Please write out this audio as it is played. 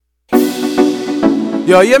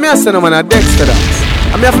Yo, you me a send a man a Dexter dance.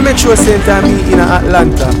 I have to make sure same time me in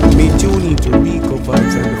Atlanta, me tune into Rico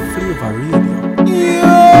Vibes and the Flavor Radio.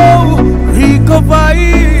 Yo, Rico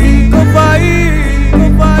Vibes, Rico Vibes, Rico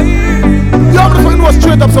Vibes. Yo, I'm gonna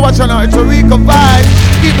straight up, so watch out now. It's a Rico Vibes.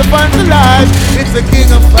 Keep the fans alive. It's the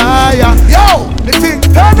king of fire. Yo, the thing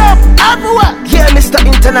turn up everywhere. Yeah, Mr.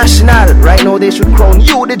 International. Right now they should crown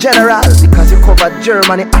you the general, because you covered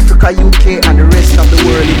Germany, Africa, UK, and the rest of the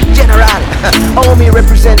world in general. How me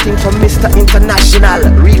representing from Mr. International,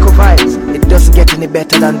 Rico Vibes. It doesn't get any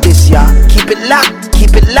better than this, yeah. Keep it locked,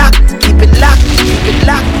 keep it locked, keep it locked, keep it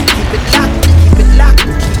locked, keep it locked, keep it locked,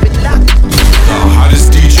 keep it locked. The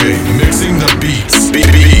hottest DJ mixing the beats,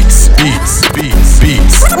 beats, beats, beats,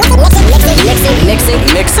 beats. Mixing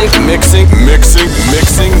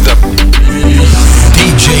the beats.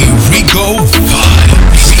 DJ Rico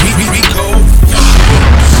Vibes. Rico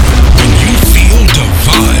Vibes. When you feel the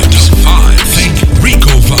vibes, think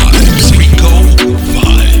Rico Vibes. Rico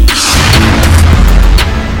Vibes.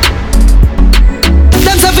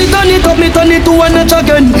 Them say fi turn it up, me turn it to one notch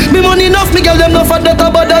again. Me money enough, me give them no for that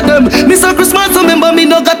bother them. Mr. Christmas, remember me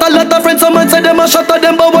no got a lot of friends. Some man say them a shot at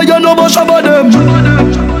them, but what you know about Shabba them?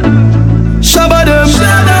 Shabba them,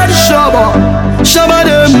 Shabba, Shabba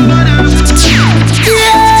them.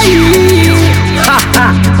 Yeah, ha ha.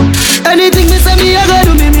 Anything me say me, I gotta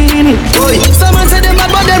do me mean it. Some man say them bad,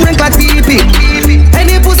 but them rank like pee-pee.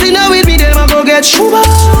 Any pussy now with me, them a go get Shuba. Well,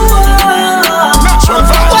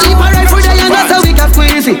 if I ride for the and that's how we can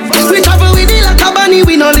squeeze it. We travel with it like a bunny,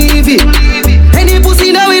 we no leave it. Any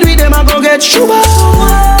pussy now with me, them a go get Shuba.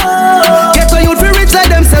 Get a youth free rich like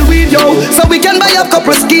them sell weed, yo. So we can buy a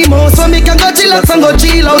couple schemos, so we can go chillax and go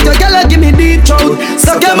chill out. Your girl give me deep throat.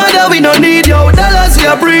 Suck your mother, we no need yo. Dollars we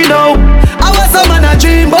a free now. I was some man a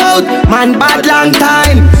dream about. Man bad long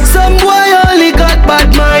time. Some boy only got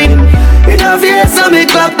bad mind. In a fear, so me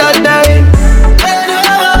clock that time.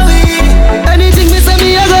 Anything me say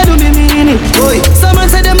me, I gotta do me mean it. Boy, some man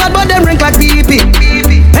say them bad, but them rank like pee-pee.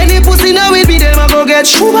 Any pussy now with me, them a go get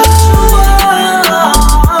Shuba.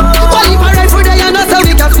 Well, if I ride for the and that's how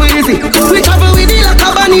we can squeeze it. We travel with it like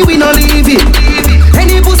a bunny, we no leave it.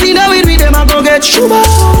 Any pussy now with me, them a go get Shuba.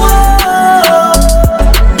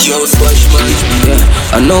 Yo, squash man,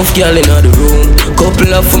 yeah. Enough girl in the room.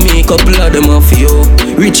 Couple of for me, couple of them off for you.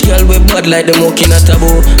 Rich girl with bad like them walking at a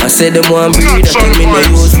bow. I said them want breed, I think me no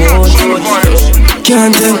use more.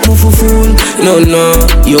 Can't take me for fool, no,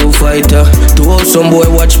 yo fighter. To all some boy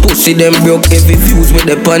watch pussy, them broke every views with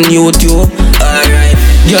the pan YouTube. Alright,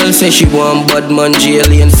 girl say she want bad man jail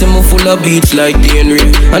and say me full of beats like Dane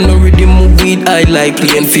Ray. I know ready move weed, I like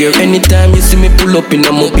playing fear. Anytime you see me pull up in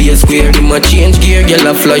a mobile square, in my change gear, girl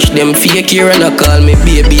I flash them fake here and I call me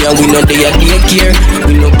baby and we know they are daycare.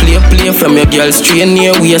 We no play from your girl straight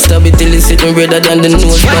near. We a stab it till it's sitting redder than the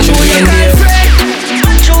nose from the brain there.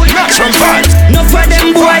 No for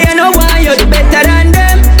them boy, you know why you're better than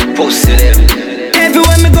them. Pussy them.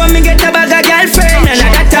 Everywhere me go, me get a bag of girlfriend, and I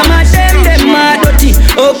got a mad them mad dirty.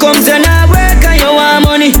 How comes you not work and you want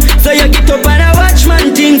money? So you get up and I watch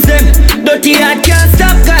man things them. Dirty heart can't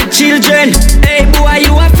stop got children. Hey boy,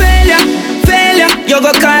 you a failure. You go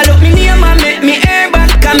call up me name and make me air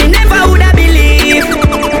back, cause me never woulda believe.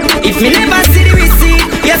 If me never see the receipt,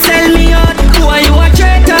 you sell me out. Boy, you a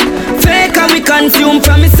traitor. Fake and we consume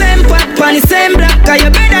from the same pot, pan the same block. Cause you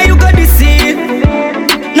better you go deceive.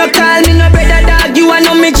 No call me no better dog, you a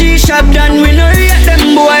know me G-shop done. We no rate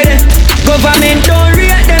them boy de. Government don't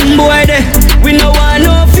rate them boy de. We no want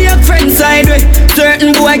no fake friend side way.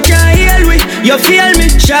 Certain boy can't heal we. You feel me?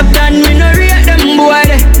 Shop done, we no rate them boy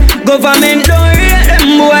de. Government don't rate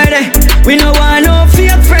them boy de. We no want no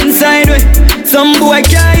fake friend side way. Some boy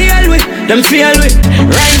can't heal we. Them feel we.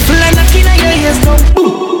 Rifle and a killer, your ears now.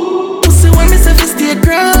 Boom. Pussy when me say fi stay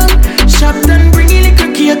ground. Shop done, bring in the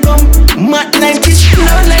cookie come. Mat 90,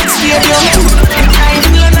 no like stadium.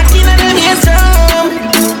 Rifle and a killer, them ears down.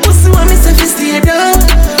 Pussy when me say fi stay down.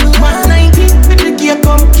 Mat 90, with the gear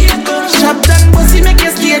come. Shop done, pussy make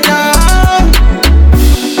you stay down.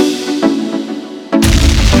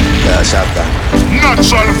 Yeah, shop done.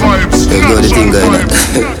 Natural vibes. They go the thing going on.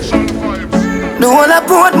 The whole of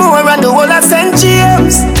Portmore and the whole of St.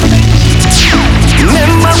 James.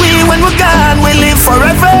 Remember we when we're gone, we live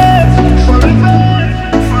forever.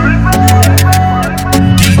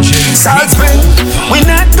 South Spring, we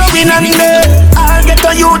not going under. I'll get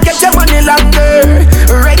on you, get your money longer.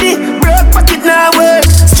 Ready, broke pocket now work.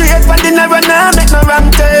 Straight for dinner and now make no wrong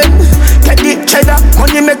turn. Take the cheddar,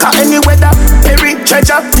 money maker any weather. Perry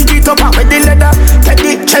treasure, dig it up out with the leather. Take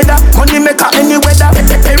the cheddar, money maker any weather.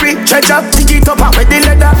 Perry treasure, dig it up out with the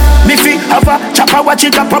leather. Me fi have a chopper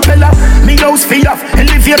a propeller. Me house fee off,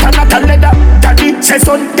 elevator not a leather. Daddy say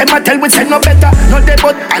son, them a tell we say no better. No they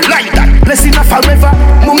but I like that, blessing a forever.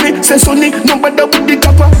 Mummy say sonny, no better with the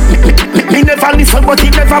copper. Me never listen but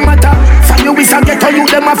it never matter. For you is a ghetto, you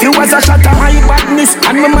them a few as a shatter. My badness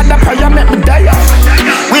and my mother prayer make me die.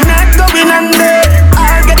 We not going under.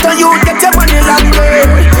 I'll get on you, get your money longer.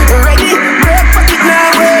 Ready, break pocket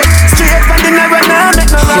now, straight from the narrow now,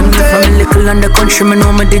 make no wrong turn. From a little on the country, me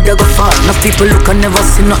know me did I go far. Now people look and never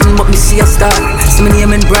see nothing but me see a star. See me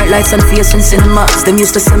name in bright lights and face in cinemas. Them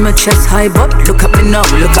used to say my chest high, but look at me now,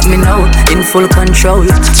 in full control.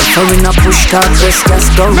 Throwing a push start, press gas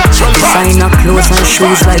go. Designer clothes and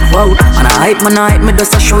shoes like wow. And I hype me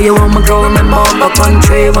just to show you how me grow. Remember up a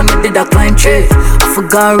country when I did a climb tree. I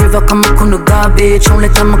forgot river come up on the garbage. Only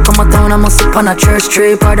time I come a town I must sit on a church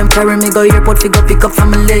tree. Part them carry me go airport, figure pick up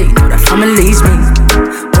family. Know that family's me.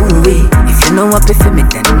 Ooh wee, if you know what for me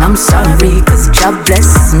then I'm sorry. Cause God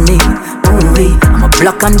bless me. Ooh wee, I'm a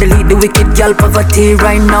block and delete the wicked girl poverty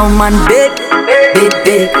right now man. Big, big,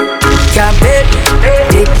 big. Car big,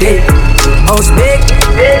 big, big. House big,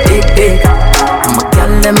 big, big. I'm a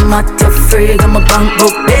girl them at your free. I'm a bank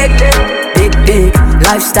book big, big, big.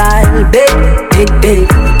 Lifestyle big, big, big.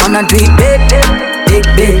 Wanna do it big, big,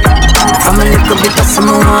 big. From a little bit of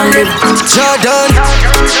someone wanna live. Jordan,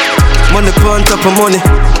 money on top of money.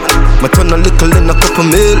 My turn a little in a couple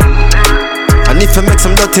mil. And if I make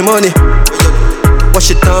some dirty money,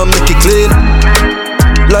 wash it down, make it clean.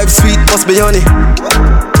 Life sweet, must be honey.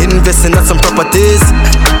 Investing at some properties.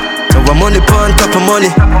 Now I'm money on top of money.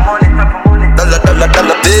 Dollar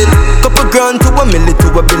bill. Couple grand to $1 million to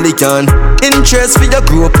 $1 billion. Interest for your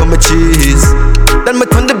grow up on my cheese. Then me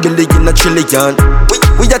turn the billion a trillion.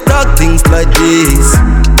 We a talk things like this.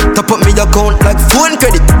 Top up me account like phone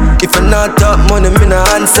credit. If I not talk money, me no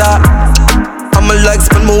answer. I'ma like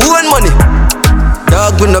spend my own money.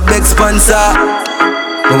 Dog with no big sponsor.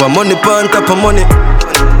 Now I'm money on top of money.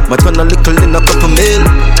 My turn a little in a couple mil.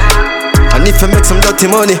 And if I make some dirty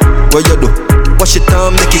money, what you do? Wash it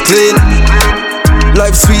down, make it clean.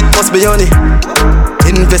 Life sweet, must be honey.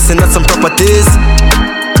 Investing at some properties.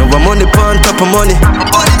 Now I'm money on top of money.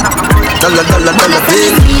 Dollar bill.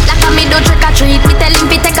 Like a me do trick or treat. Me tell him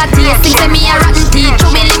fi take a taste. Him say me a rotten teeth.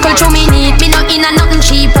 Chew me little, chew me neat. Me no in a nothing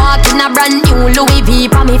cheap. Walk in a brand new Louis V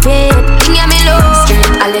pa me feet. Thing ya me love.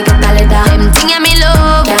 Straight alligator leather. Them thing ya me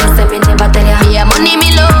love. Can't say me never tell ya. Me a money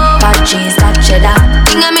me love. Got cheese, got cheddar.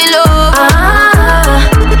 Thing ya me love.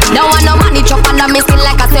 Don't want no money chop under me skin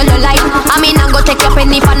like a cellulite. I mean I go take your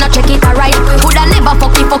penny for not check it alright. Coulda never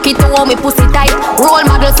fuck it to hold me pussy tight. Role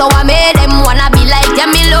model so I made them wanna be like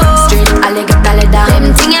ya me love. Straight alligator leather.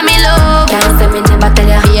 Them thing ya me love. Can't say me never tell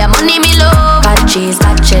ya. Yeah money me love. Got cheese,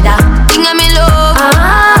 got cheddar. Thing ya me love.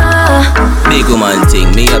 Big woman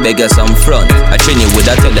thing, me a beg you some front. I train you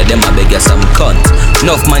with a tell them I beg you some cunt.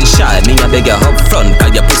 Enough man shy, me a beg you up front.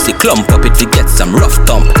 Cause your pussy clump up it to get some rough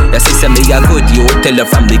thump. Your sister me a good, you tell her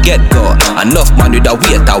from the get-go. Enough man with a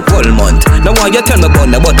wait a whole month. Now why you tell me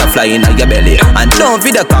about the butterfly in your belly? And don't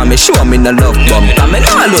video call me, show me no love bump. I mean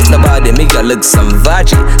I look nobody, me you look some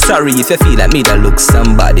virgin. Sorry if you feel like me that look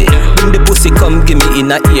somebody. When the pussy come give me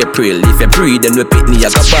in a April. If you breathe then repeat me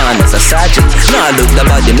a go born as a sergeant. Now look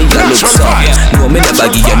nobody, me you look some. No, me never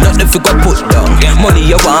give you nothing if you go put down. Money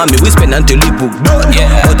you want me, we spend until you book done.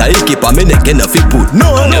 But I keep on me neck and if you put no.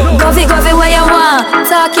 Coffee, where you want?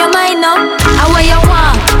 Talk your mind now. And where you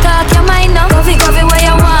want? Talk your mind now. Coffee, where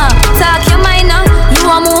you want? Talk your mind now. You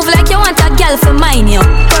want move like you want a girl for mine, yo.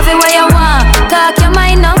 Coffee, where you want? Talk your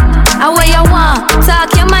mind now. And where you want? Talk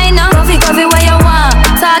your mind now. Coffee, where you want?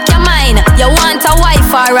 Talk your mind. You want a wife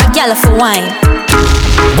or a girl for wine?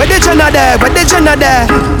 Where the Jenna there?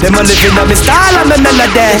 Them a living on me style and me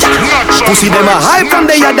melody. Pussy them a hype from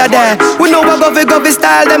the yada there. We know what govy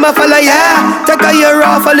style them a follow, yeah. Take a year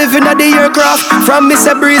off, a living at the aircraft. From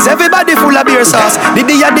Mr. Breeze, everybody full of beer sauce.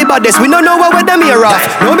 The baddest, we don't know what with them here off.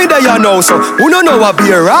 No me there you know, so who don't know what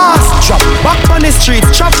beer ass. Chop back on the street,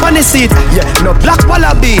 chop on the seat. Yeah, no black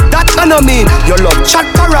wallaby, that can I mean. Your love chat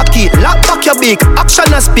parakeet, lock back your beak. Action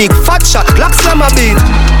a speak, fat shot, black slam a beat.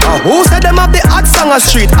 Who said them have the hot song a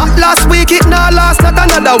street? At last week, it now last, not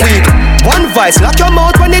another week. One voice, lock your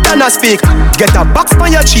mouth when it done a speak. Get a box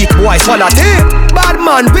on your cheek, boy, swallow tape. Bad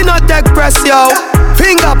man, we not take press, yo.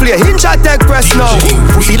 Finger play, hinge a take press now.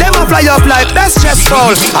 See them a fly up like best chest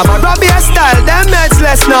foul. I'm a Robbie style, them heads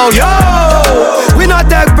less now, yo. We not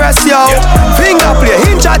take press, yo. Finger play,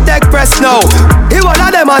 hinge a take press now. He one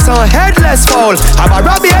of them as on headless foul. I'm a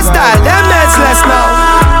Robbie style, them heads less now.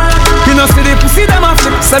 You know see the pussy them a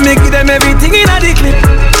flip. So me give them everything in a the clip.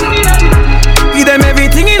 Give them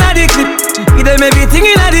everything in a the clip. Give them everything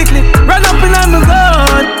in a the clip. Run up in on the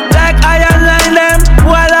gun,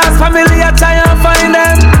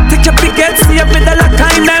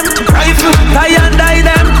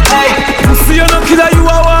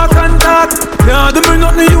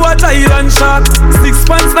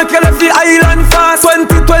 the island fast.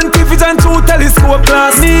 2020 vision through telescope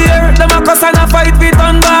glass. Me here, them a cuss and a fight with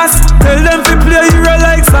on bass. Tell them to play hero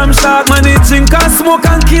like some shark. Man, they drink and smoke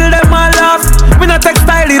and kill them all laugh. Me not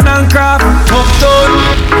textiling and craft. Uptown.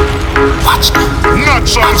 Watch.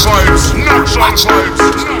 Natural vibes. Natural vibes.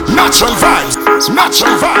 Natural vibes.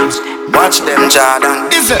 Natural vibes. Watch them,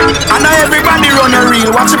 Jordan. Is it? I know everybody run a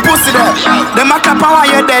reel. Watch your pussy there. Them a clap while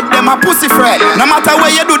you're dead. Them a pussy fred. No matter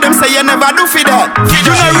where you do, them say you never do for that. You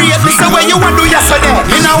know rate me, so where you want do yesterday.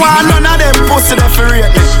 Me no want none of them pussy there for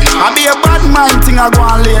rate me. I be a bad mind thing I go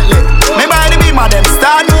on lately. Me by the beam of them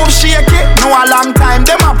start move shake it. No a long time,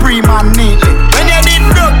 them a pre-man neatly. When you did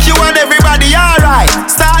broke, you and everybody alright.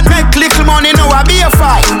 Start make little money, now I be a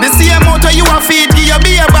fight. The same motor you a feed, give you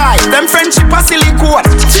be a buy. Them friendship a silly code.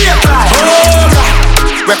 Cheap life. Oh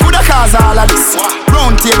God, we coulda cause all of this.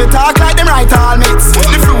 Round table talk like them right all mates.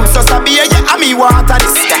 The fruits just a beer, yeah, and me water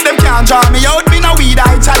this. Them can't draw me out, me no weed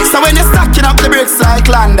I chalice. So when you stacking up the bricks like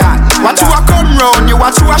London, watch you a come round, you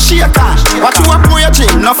watch you a shake on. Watch you a pour your gin,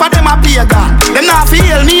 enough of them a pagan. Them not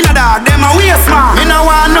feel me no dog, them a waste man. Me no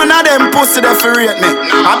want none of them pussy they fi rate me.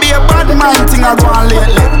 I be a bad man thing I go on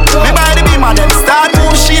lately. Me by the beam of them start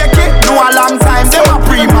move shake it. No a long time, them a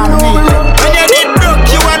pre-man neatly. When you did broke,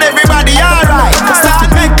 you and everybody alright. Start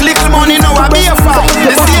make little money, now I be a fight.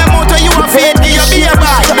 The same motor you a feed, you be a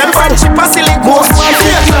buy. Them friendship a silly ghost.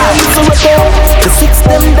 The six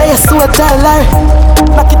them they so I tell lie.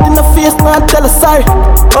 Knock it in the face, not tell her sorry.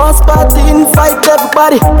 House party, invite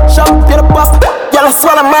everybody. Champagne pop, y'all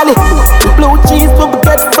swallow money. The blue cheese will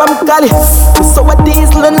get from Cali. So a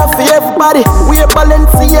diesel enough for everybody. We're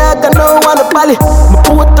Balenciaga, no one a Bali. My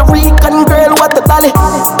Puerto Rican girl, what the dolly.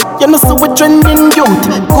 You know so we trending youth.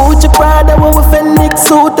 Gucci Prada, we with Phoenix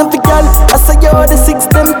suit and for girl. I say you're the six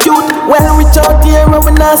them cute. Well reach out here and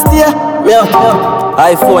we nasty. Yeah,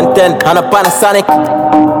 iPhone 10 and a Panasonic.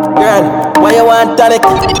 Girl, why you want tonic?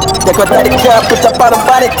 Take out the car, put up on a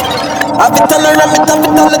bonnet. Have it on her and me tap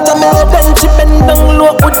it on the tummy. Then she bend down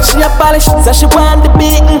low, put she a polish. Say she want the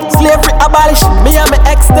beating, slavery abolish. Me and my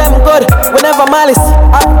ex them good, whenever malice.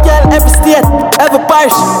 Have girl every state, every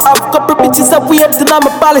parish. Have couple bitches up waiting on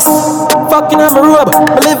my palace. Fucking on my robe,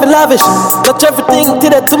 I live lavish. Touch everything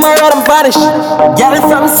today, tomorrow I'm vanish. Girl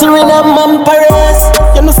from Suriname and Paris.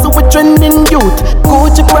 You know so we trending youth.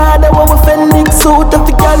 Gucci Prada, we with Phoenix suit and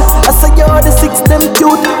the girl. I say you're the six them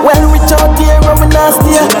cute. Well reach out here and we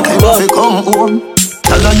nasty. Come home,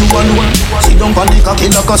 tell her you alone. Sit down on the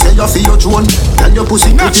cocky like I say you feel your drone. Tell your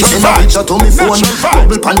pussy pretty, send a picture to me phone.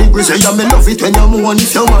 Bubble pan the grizzly, yeah me love it when you moan.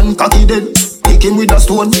 If your man cocky dead, kick him with a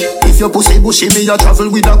stone. If your pussy bushy, me a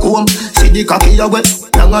travel with a comb. See the cocky a wet,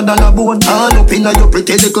 longer than a bone. All up inna your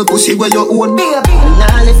pretty little pussy where you own. Baby, me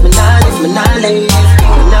nah live, me nah live, me nah live.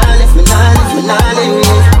 Me nah live, me nah live, me nah live.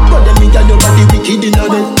 But them me got your body wicked inna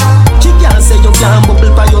them. She can't say you can't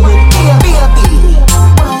bubble by your head. Baby.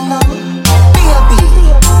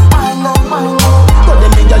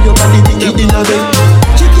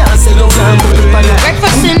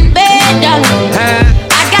 Breakfast in bed, darling. I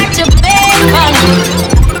got your bacon.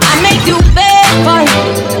 I make you bacon.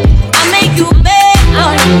 I make you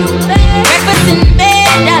bacon. Breakfast in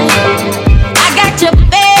bed, darling. I got your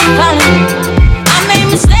bacon. I made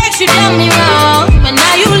mistakes, you done me wrong, but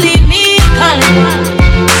now you leave me calling.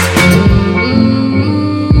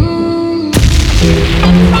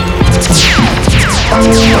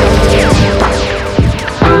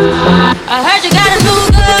 I heard you got a new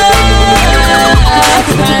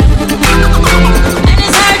girlfriend, and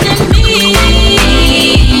it's hurting me.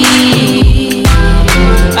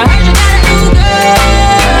 I heard you got a new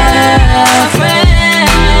girlfriend,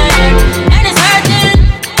 and it's hurting.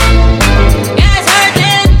 Yeah, it's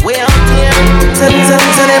hurting. We out here. So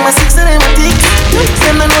them a six, so them a tick.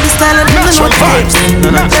 Them don't know the style and them don't know the tips.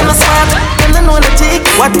 Them a smart, them don't know the tick.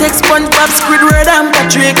 What takes SpongeBob, Squidward and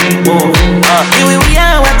Patrick? Here we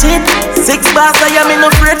are, watch it. 6 bars, I am in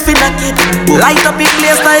afraid for knock it. Light up in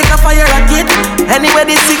place like a fire rocket. Anyway,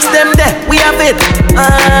 the 6 them there, we have it.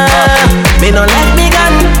 Me no let me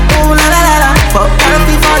gun. Ooh la la la la. For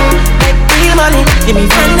happy fun, make real money. Give me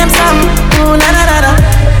friend them some. Ooh la la la la.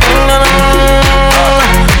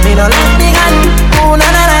 Me no let me gun. Ooh la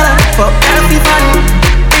la la la. For happy fun,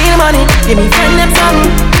 real money. Give me friend them some.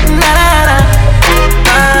 La la la.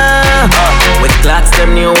 With clocks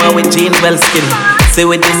them new one with jeans well skinny. Say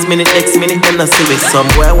with this minute, next minute, then I see it.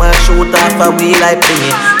 Somewhere want shoot off a wheel like thingy.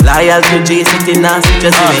 Loyal to J-City, now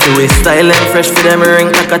suggest me. The way style and fresh for them ring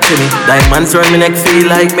like a chili. Diamonds run me neck, feel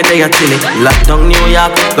like me they a chili. Lock down New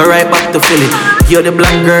York, go right back to Philly. You're the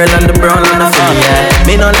black girl and the brown and the Philly, yeah.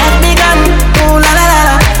 Me no let me gun, ooh la la la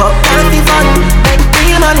la. Fuck healthy fun, make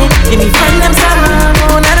real money. Give me friend them some,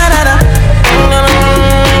 ooh la la la la.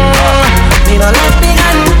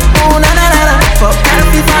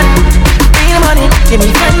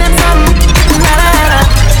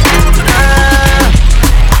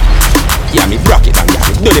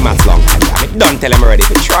 already.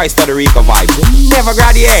 But try start the Rico vibes. You never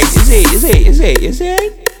graduate. You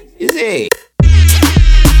see.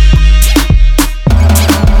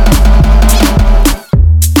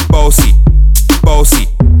 Bossy,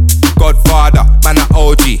 Godfather, man a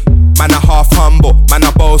OG, man a half humble, man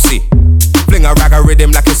a bossy. Fling a rag a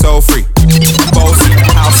rhythm like it's all free. Bossy,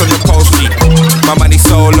 house on the coast G. My money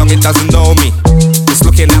so long it doesn't know me. It's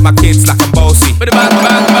looking at my kids like I'm bossy. Bang,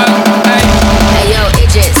 hey. Hey yo,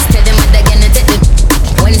 Idris, tell them what they're gonna take them.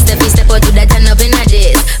 When Steffi step out to that turn up in a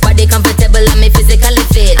days. Body comfortable and me physically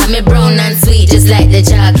fit. I'm a brown and sweet just like the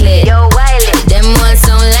chocolate. Yo, Wiley, them all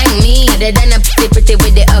sound like me. They done a pretty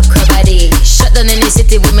with the okra body. Shut down in the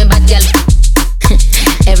city with me bad girl.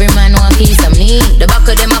 Every man want piece of me. The back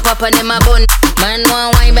of them a pop and them a bun. Man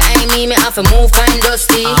want wine behind me have to move kind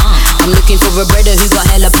dusty. I'm looking for a brother who got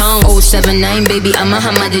hella pound. 079 baby, I'm a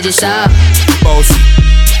hammer, did you shop?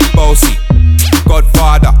 Bossy,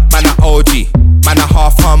 Godfather, man a OG, man a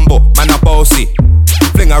half humble, man a bossy.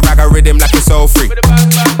 Fling a rag a rhythm like it's all free.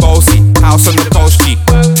 Bossy, house on the coast G.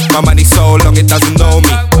 My money so long it doesn't know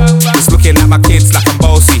me. It's looking at my kids like I'm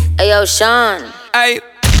bossy. Hey yo, Sean. Hey,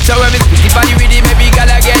 so when me spitty body with it, maybe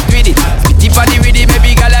gala get with it. Spitty body with it,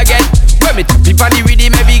 maybe gala get. When me tippy body with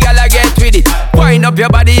it, maybe gala get with it. Wind up your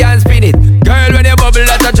body and spin it. Girl, when you bubble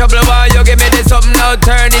out of trouble, why you give me this something now?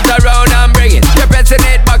 Turn it around and bring it. You're pressing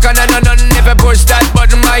it back on and on. If you push that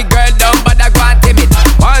button, my girl down, but I can't timid.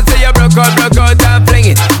 Once you broke out and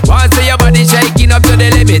fling it. Once your body shaking up to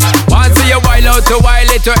the limit. Once you wild out to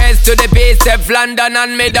wild it to S to the base, Steph London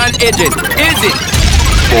and mid and edges. Is it?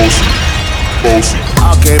 Bossy.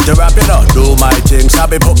 I came to rap it up, do my thing.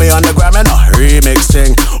 Sabi put me on the gram and a remix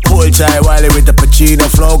thing. Hold tight Wiley with the Pacino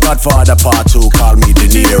flow. Godfather part 2, call me De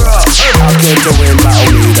Niro. I came to win,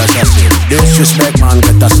 battle me, that's a sin. Disrespect man,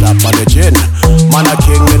 get a slap on the chin. Man a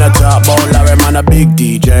king in a top bowl, Larry. Man a big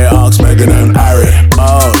DJ, Ox, Megan and Harry.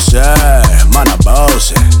 Bossy, man a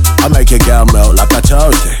bossy. I make your girl melt like a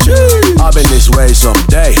toasty. I've been this way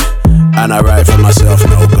someday, and I write for myself,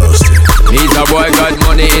 no ghosting. He's a boy got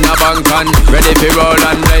money in a bank and ready to roll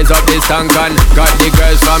and blaze up this tank and got the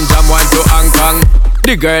girls from Jamwan to Hong Kong.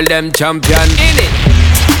 The girl them champion in it.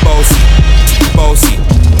 Bossy,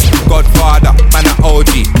 Godfather, man a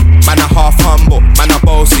OG, man a half humble, man a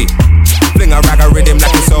bossy. Fling a rag a rhythm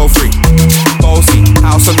like it's all free. Bossy,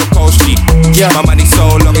 house on the coast G. Yeah, my money so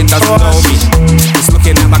long it doesn't know me. It's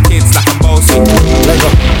looking at my kids like I'm bossy. Let go.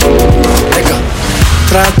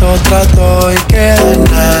 Trato y queda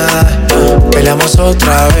nada. Peleamos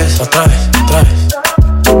otra vez.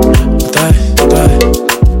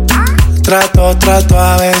 Trato,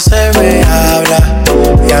 a veces me habla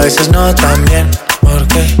y a veces no tan bien,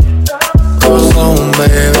 porque como un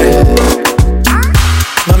bebé.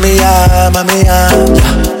 Mami ya,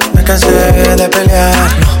 me cansé de pelear.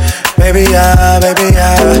 No, baby ya,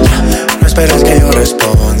 no esperes que yo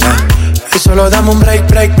responda. Y solo dame un break.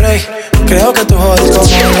 Creo que tú jodes como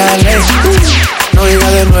la ley. No diga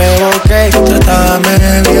de nuevo, ok, trátame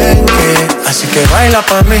bien, así que baila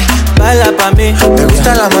pa' mí. Me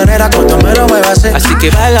gusta la manera cuando me lo muevas así. Así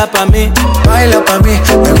que baila pa' mí.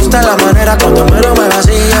 Me gusta la manera cuando me lo muevas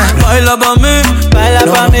así. Baila pa' mí.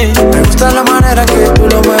 Me gusta la manera que tú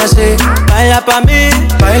lo muevas así. Baila pa' mí.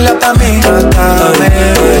 Trátame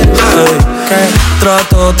bien, okay.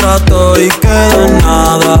 Trato y queda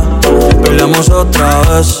nada. Peleamos otra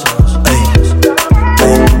vez.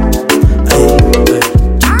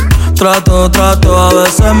 Trato, a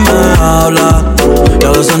veces me habla y a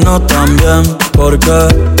veces no tan bien, porque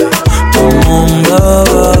como un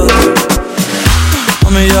bebé.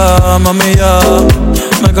 Mami ya,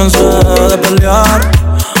 me cansé de pelear.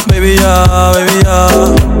 Baby ya,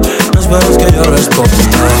 no esperes que yo responda.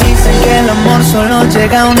 Dicen que el amor solo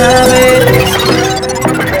llega una vez,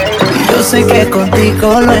 y yo sé que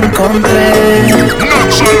contigo lo encontré.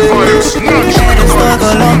 Eres todo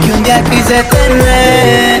lo que un día quise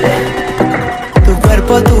tener. Tu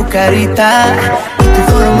cuerpo, tu carita y tu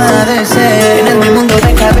forma de ser. En mi mundo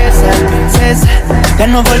de cabeza, princesa, ya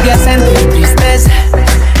no volví a sentir tristeza.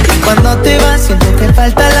 Y cuando te vas siento que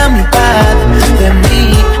falta la mitad de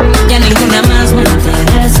mí. Ya ninguna más me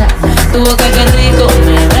interesa. Tu boca que rico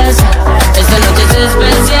me besa. Esta noche es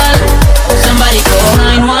especial. Somebody call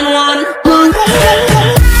 911.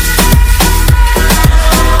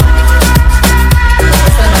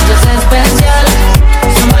 Esta noche es especial.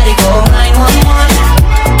 Somebody call 911.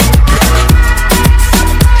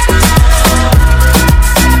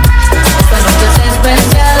 Esta noche es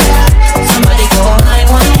especial. Somebody call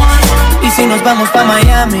 911. Y si nos vamos pa'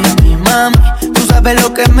 Miami, mi mami, tú sabes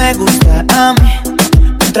lo que me gusta a mí.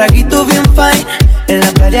 Un traguito bien fine en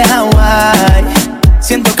la playa de Hawaii.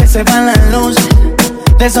 Siento que se van las luces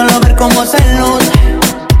de solo ver cómo se luce,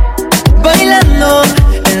 bailando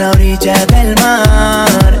en la orilla del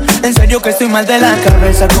mar. En serio que estoy mal de la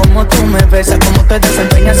cabeza. Como tú me besas, como te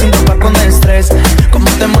desempeñas sin ropa con estrés, cómo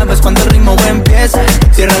te mueves cuando el ritmo empieza.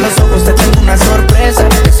 Cierra los ojos, te tengo una sorpresa.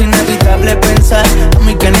 Es inevitable pensar a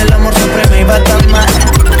mí que en el amor siempre me iba tan mal.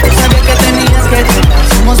 Sabía que tenías que llegar,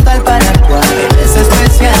 somos tal para cual, eres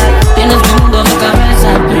especial. Tienes mi mundo en mi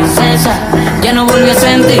cabeza, princesa. Ya no volví a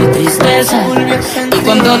sentir tristeza. Y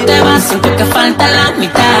cuando te vas siento que falta la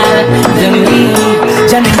mitad de mí.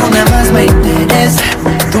 Ya ninguna más me interesa.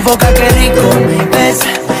 Tu boca que rico me besa.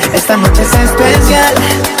 Esta noche es especial.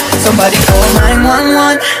 Somebody call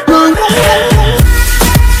 911.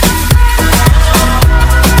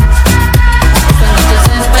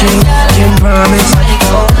 Jim promise.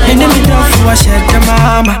 In the middle of a shed the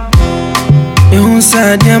mama. You won't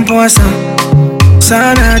say them poisa.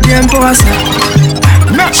 Sana them poisa.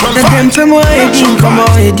 The them from where you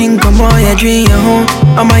didn't come on, you dream your home.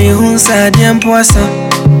 I'm a you won't say them poisa.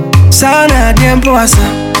 Sana them poisa.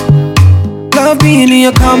 Love being in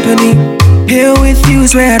your company. Here with you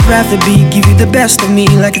is where I'd rather be. Give you the best of me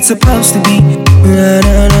like it's supposed to be. Na,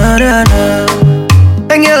 na, na, na, na.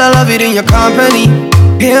 And girl, I love it in your company.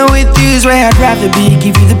 Here with you is where I'd rather be.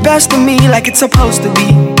 Give you the best of me like it's supposed to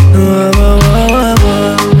be.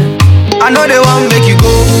 I know they won't make you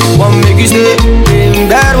go, won't make you stay.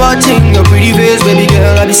 That watching your pretty face, baby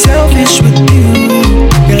girl, I'll be selfish with you.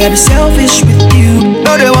 Girl, I'll be selfish with you.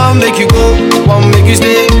 No, they won't make you go, won't make you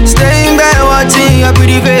stay. Staying back watching your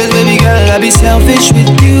pretty face, baby girl, I'll be selfish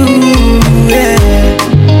with you. Yeah.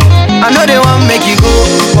 I know they won't make you go,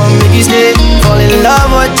 won't make you stay. Fall in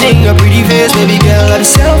love watching your pretty face, baby girl, I'll be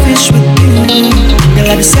selfish with you. Girl,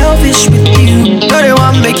 I'll be selfish with you. No, they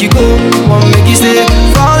won't make you go, won't make you stay.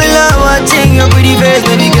 Fall in love watching your pretty face,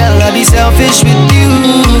 baby girl, I'll be selfish with you.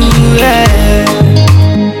 Yeah.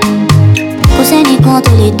 Kuseni konto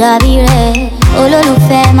le dabire, ololu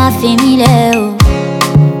fe ma femile o.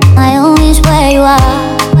 I always where you are,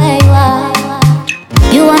 where you are.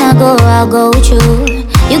 You wanna go, I'll go with you.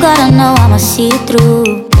 You gotta know I'ma see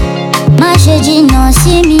through. My shade, no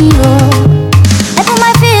see me, oh. I put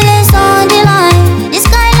my feelings on the line. This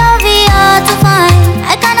kind of be hard to find.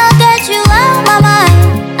 I cannot get you out my mind,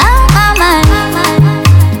 out my mind.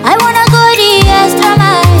 I wanna go the extra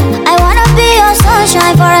mile. I wanna be your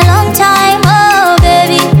sunshine for a long time, oh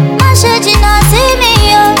baby. My shade, no see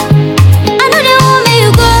me, oh. I know they want me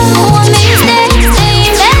to go, want me to stay.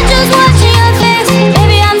 Staying back just watching your face.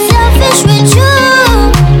 Baby, I'm selfish with you.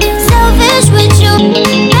 With you,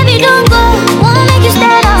 baby, don't go. Wanna make you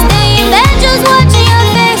stay down. Staying back, just watching your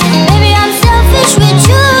face. Baby, I'm selfish with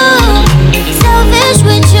you. Selfish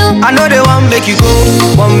with you. I know they won't make you go,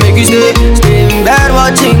 won't make you stay. Staying back,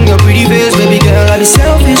 watching your pretty face, baby girl, I'll be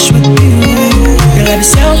selfish with you. Girl, I'll be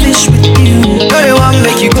selfish with you. No, they won't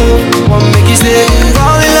make you go, won't make you stay.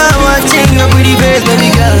 Fall in love, watching your pretty face,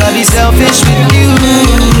 baby girl, I'll be selfish with you.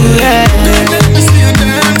 Yeah.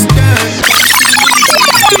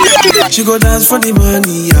 She go dance for the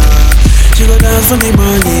money, yeah. She go dance for the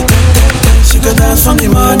money. She go dance for the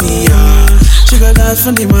money, yeah. She go dance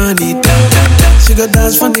for the money. She go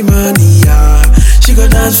dance for the money, yeah. She go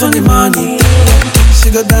dance for the money.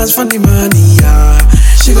 She go dance for the money, yeah.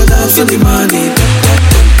 She go dance for the money.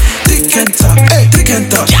 Tick and talk, tick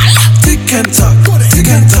and talk, tick and talk,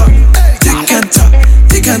 tick and talk, tick and talk,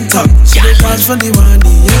 tick and talk. She go dance for the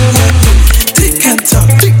money, yeah. Tick and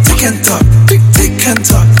talk, tick and talk, tick and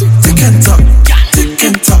talk. Tick and talk, tick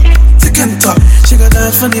and talk, tick and talk. She got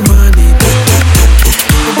dance for the money.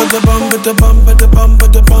 But the bomb, but the bomb, but the bomb,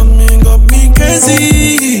 but the bomb, you got me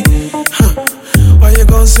crazy. Why you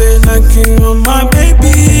gon' say like you on my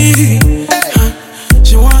baby?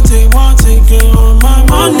 She want take on my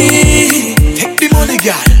money. Take the money,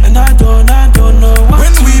 girl. And I don't know what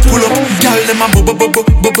when we pull up, girl, them a bubble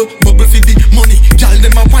for the money. Girl,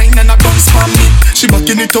 them a wine and a bounce for me. She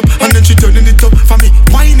backing it up and then she turning it up for me.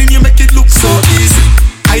 Whining, you make it look so easy.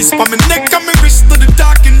 Ice for my neck and my wrist to the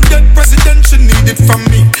dark and dead president she need it from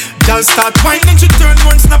me. Girl start whining, she turn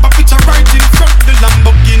one, snap a picture right in front the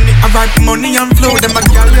Lamborghini. I write money and flow, them a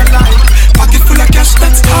girl you like. Pocket full of cash,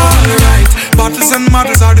 that's alright. Bottles and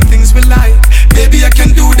models are the things we like. Baby, I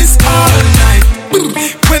can do this all night.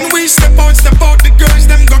 When we step out, the girls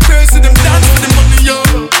them go crazy, them dance for the money, yo.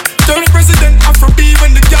 Turn president Afro-B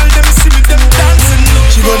when the girl them see me, them dancing.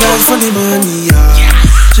 She go dance for the money, yeah.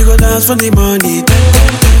 She go dance for the money.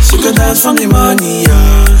 She go dance for the money,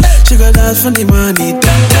 yeah. She go dance for the money.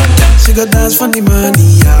 She go dance for the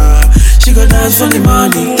money, yeah. She go dance for the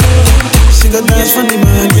money. She go dance for the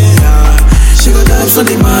money, yeah. She go dance for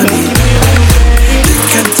the money.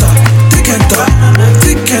 Tick and talk, tick and talk,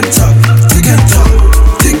 tick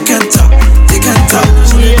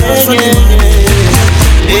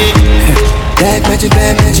Magic,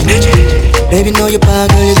 bad magic. Baby, know your power,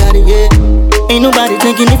 girl, you got it, yeah. Ain't nobody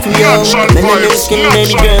taking it from you. Melanin skin,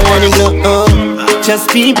 baby girl, and it glow.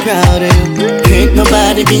 Just be proud of you. Ain't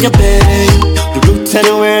nobody be your better. The roots of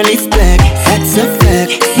the world is black. That's a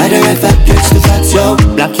fact. Matter of fact, catch the facts, yo.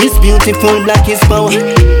 Black is beautiful, black is power.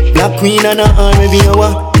 Black queen and a R&B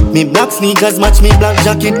hour. Me black sneakers match me black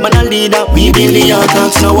jacket. Man a leader, we build the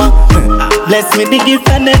outcomes now. Bless me the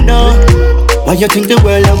gift and then know. Why you think the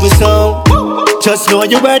world of us so? Just know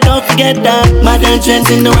your word, don't forget that. Modern trends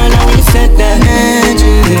in the world, and we said that.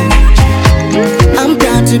 Magic. I'm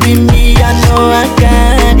proud to be me, I know I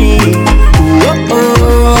got it. Oh,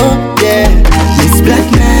 oh, yeah. It's black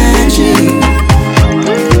magic.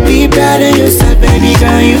 Be proud of yourself, baby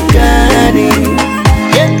girl, you got it.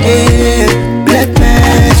 Yeah, yeah. Black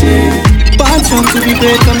magic. Born strong to be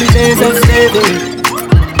great from the days of slavery.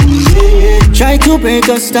 Try to break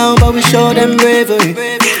us down, but we show them bravery.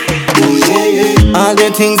 All the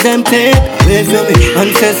things them take away from me,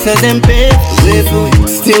 ancestors them pay away for me.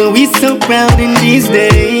 Still we so proud in these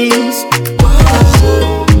days.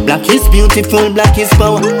 Black is beautiful, black is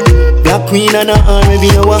power. Black queen and a R&B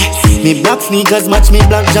hour. Me black sneakers match me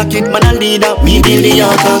black jacket. Man a leader, we build the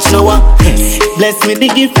outcomes now. Bless me the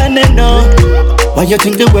gift and then know. Why you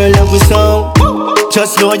think the world of us so?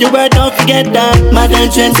 Just know your word, don't forget that. Modern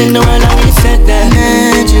trends in the world, and we said that.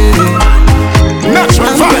 Magic.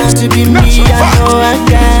 I'm proud to be me, I know I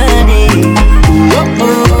got it. Oh,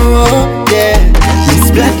 oh, yeah. It's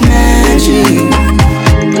black magic.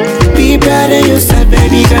 Be proud of yourself,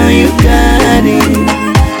 baby girl, you got it.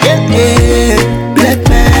 Yeah, yeah. Black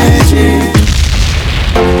magic.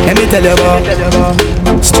 Let me tell you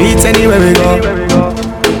about streets anywhere we go.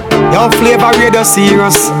 Your flavor radio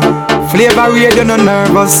serious. Flavor radio no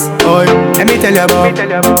nervous. Oh, let me tell you about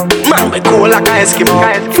man, we cool like a Eskimo.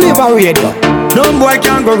 Flavor radio. No boy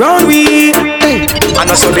can go round we. Hey. I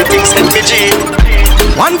know so the things MPG.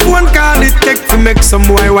 One phone call it take to make some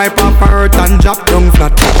boy wipe up her hurt and drop down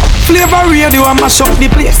flat. Flavor radio and mash up the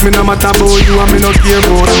place. Me no matter about you and me no care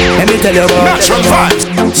about. Let me tell you about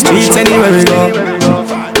streets anywhere we go.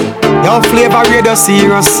 Your flavor radio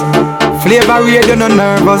serious. Flavor radio no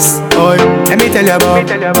nervous. Oh, let me tell you about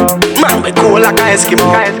man, we cool like a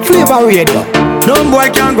Eskimo. Flavor radio. No boy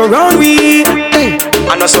can go round we. Hey.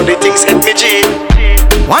 I know so the things MPG.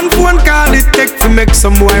 One phone call it take to make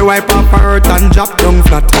some boy wipe up her hurt and drop down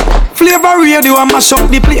flat. Flavor radio and mash up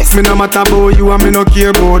the place. Me no matter about you and me no care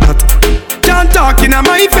about that. Can't talk in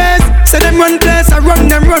my face. Say them run place, I run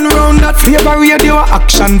them run round that. Flavor radio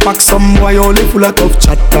action pack. Some boy only full of tough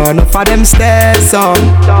chatter. Enough of them stairs up.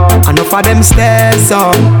 Enough of them stairs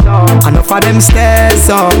up. Enough of them stairs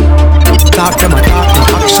up. Talk them a talk,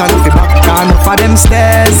 no action fi back. Enough of them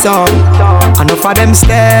stairs up. Enough of them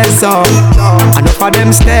stairs up. Enough of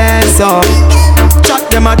them stairs up. Chat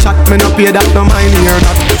them a chat, me no pay that, no mind hear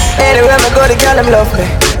that. Anywhere me go, the girl them love me.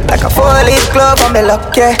 Like a 4-leaf club, I'm me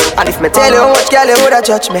lucky. And if me tell you how much girl you woulda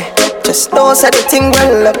judge me, just know say the thing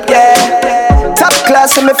well up, yeah. Top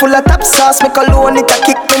class, and me full of top sauce. Me cologne it a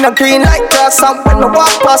kick me no green like grass. And when me walk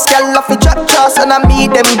past, girl off the drop trust. And I meet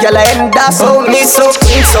them girl I end up. Oh, me so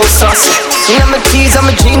clean, so saucy. In my tees, I'm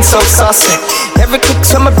a jeans so saucy. Every kick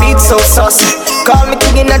from my beat so saucy. Call me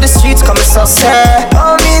king in the streets, come saucy.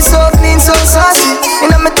 Oh, me so clean, so saucy.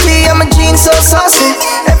 In my tee, I'm a jeans so saucy.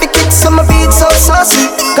 Every kick from my beat so saucy.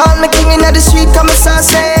 Call me king in the street, come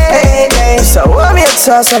saucy. Hey, hey. So what me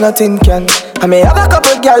sauce on a tin can. I may have a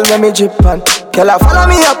couple girl when me drip on. Girl I follow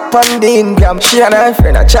me up on the Instagram. She and her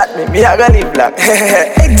friend a chat me a go live long.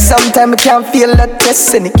 Sometimes I can't feel that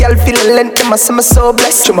test. And the girl feel the length, them a say me so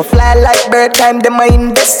blessed. Through my fly like bird time, them I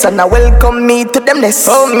invest. And I welcome me to them nest.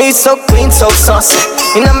 Oh, me so clean, so saucy.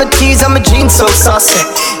 In my tees, I'm a jeans so saucy.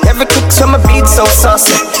 Every kick from my beat so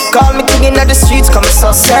saucy. Call me king in the streets, come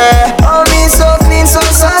saucy. Oh, me so clean, so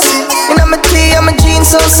saucy. In my tee, I'm a jeans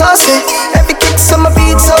so saucy. Every kick from my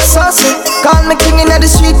beat so saucy. Call me king in the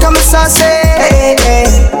street, come saucy. Hey,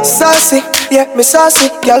 hey, saucy, yeah, me saucy.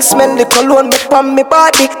 Girl smell the cologne me on me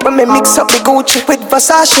body. When me mix up the Gucci with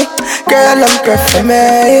Versace. Girl, I'm perfect,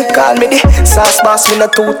 me. Call me the sauce boss, me no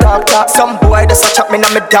too talk. Some boy that's a chop me na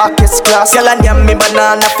me darkest class. Girl, and yam me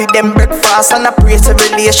banana feed them breakfast. And I praise the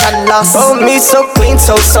relation lost. Oh, me so clean,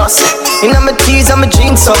 so saucy. In my tees, I'm a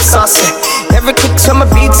jeans so saucy. Every kick from my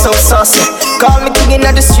beat so saucy. Call me king in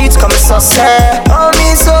the streets, come saucy. Oh,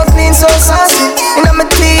 me so clean, so saucy. In my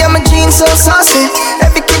tee, I'm a jeans so saucy.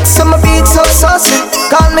 Every kick from my beat so saucy.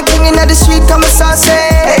 Call me king in the street, come saucy.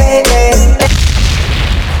 Hey, hey.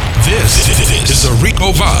 This is a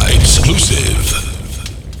Rico Vibe exclusive.